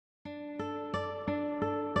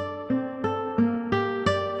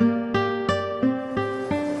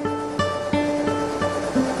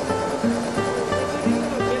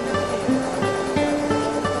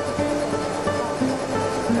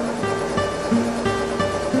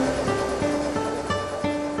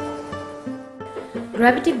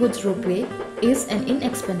Gravity goods ropeway is an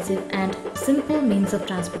inexpensive and simple means of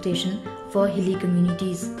transportation for hilly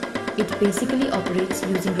communities. It basically operates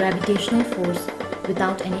using gravitational force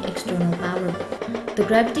without any external power. The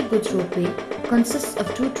gravity goods ropeway consists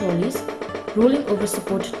of two trolleys rolling over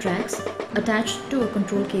support tracks attached to a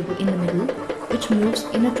control cable in the middle, which moves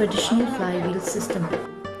in a traditional flywheel system.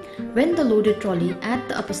 When the loaded trolley at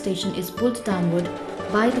the upper station is pulled downward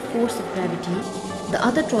by the force of gravity, the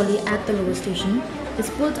other trolley at the lower station is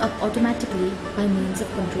pulled up automatically by means of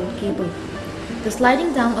control cable. The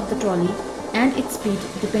sliding down of the trolley and its speed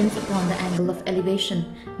depends upon the angle of elevation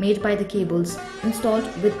made by the cables installed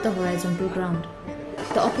with the horizontal ground.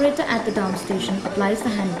 The operator at the down station applies the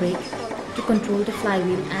handbrake to control the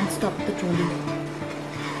flywheel and stop the trolley.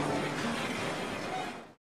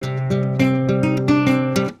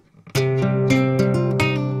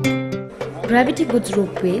 Gravity goods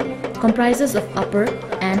ropeway comprises of upper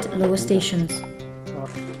and lower stations.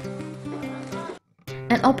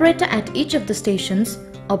 An operator at each of the stations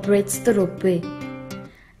operates the ropeway.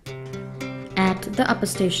 At the upper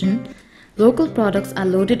station, local products are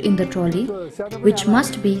loaded in the trolley, which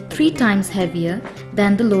must be 3 times heavier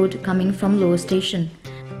than the load coming from lower station.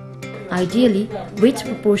 Ideally, weight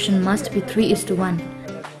proportion must be 3:1.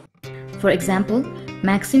 For example,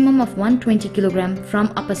 maximum of 120 kg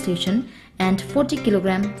from upper station and 40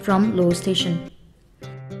 kg from lower station.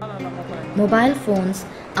 Mobile phones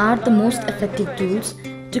are the most effective tools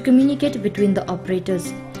to communicate between the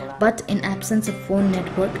operators, but in absence of phone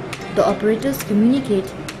network, the operators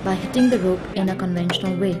communicate by hitting the rope in a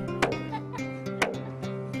conventional way.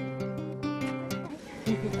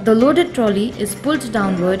 The loaded trolley is pulled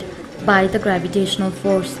downward by the gravitational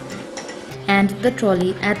force, and the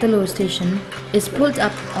trolley at the lower station is pulled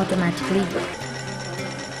up automatically.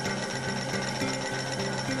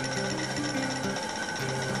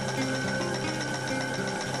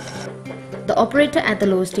 The operator at the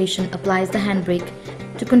lower station applies the handbrake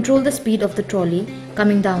to control the speed of the trolley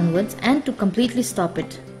coming downwards and to completely stop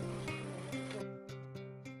it.